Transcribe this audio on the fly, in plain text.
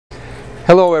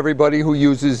Hello everybody who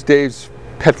uses Dave's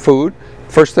Pet Food.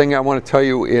 First thing I want to tell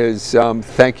you is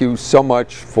thank you so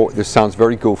much for, this sounds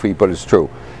very goofy but it's true,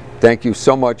 thank you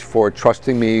so much for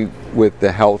trusting me with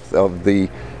the health of the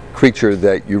creature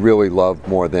that you really love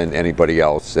more than anybody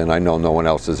else, and I know no one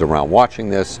else is around watching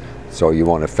this, so you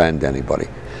won't offend anybody.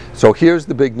 So here's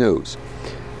the big news.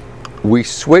 We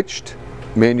switched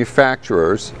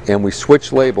manufacturers and we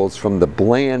switched labels from the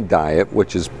bland diet,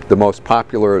 which is the most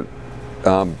popular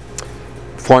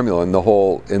formula in the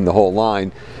whole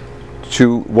line,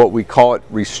 to what we call it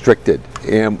restricted,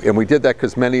 and we did that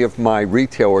because many of my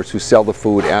retailers who sell the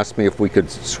food asked me if we could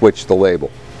switch the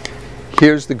label.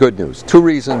 Here's the good news. Two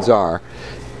reasons are,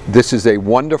 this is a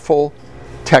wonderful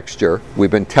texture.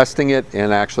 We've been testing it,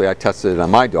 and actually I tested it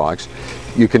on my dogs.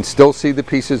 You can still see the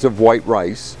pieces of white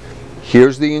rice.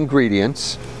 Here's the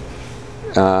ingredients.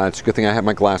 It's a good thing I have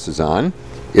my glasses on.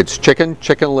 It's chicken,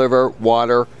 chicken liver,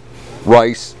 water,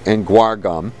 rice, and guar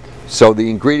gum. So the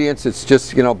ingredients, it's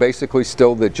just, you know, basically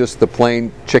still just the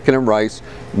plain chicken and rice,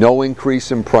 no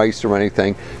increase in price or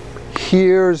anything.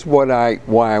 Here's why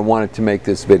I wanted to make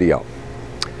this video.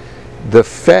 The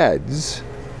feds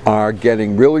are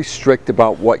getting really strict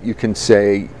about what you can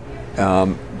say,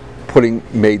 putting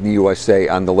Made in the USA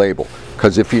on the label.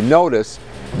 Because if you notice,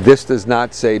 this does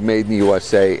not say Made in the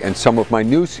USA, and some of my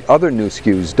other new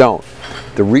SKUs don't.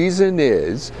 The reason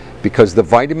is because the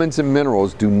vitamins and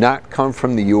minerals do not come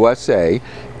from the USA,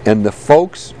 and the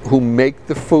folks who make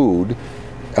the food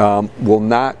will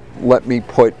not let me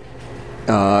put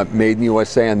Made in the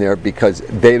USA on there because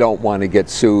they don't want to get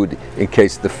sued in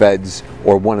case the feds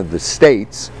or one of the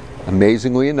states,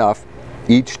 amazingly enough,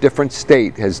 each different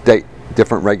state has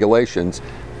different regulations,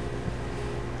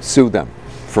 sue them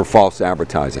for false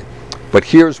advertising. But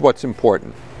here's what's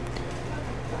important.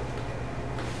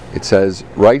 It says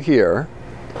right here,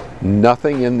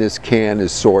 nothing in this can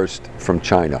is sourced from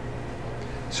China.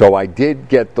 So I did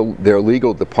get their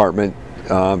legal department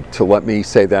to let me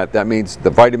say that. That means the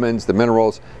vitamins, the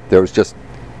minerals, there's just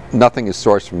nothing is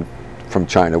sourced from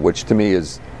China, which to me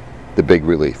is the big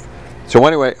relief. So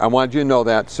anyway, I wanted you to know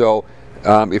that. So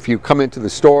if you come into the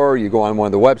store, you go on one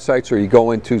of the websites, or you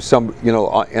go into some, you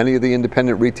know, any of the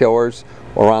independent retailers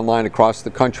or online across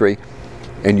the country,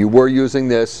 and you were using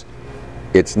this,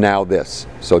 it's now this.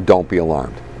 So don't be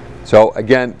alarmed. So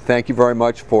again, thank you very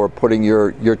much for putting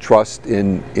your trust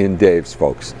in Dave's,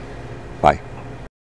 folks. Bye.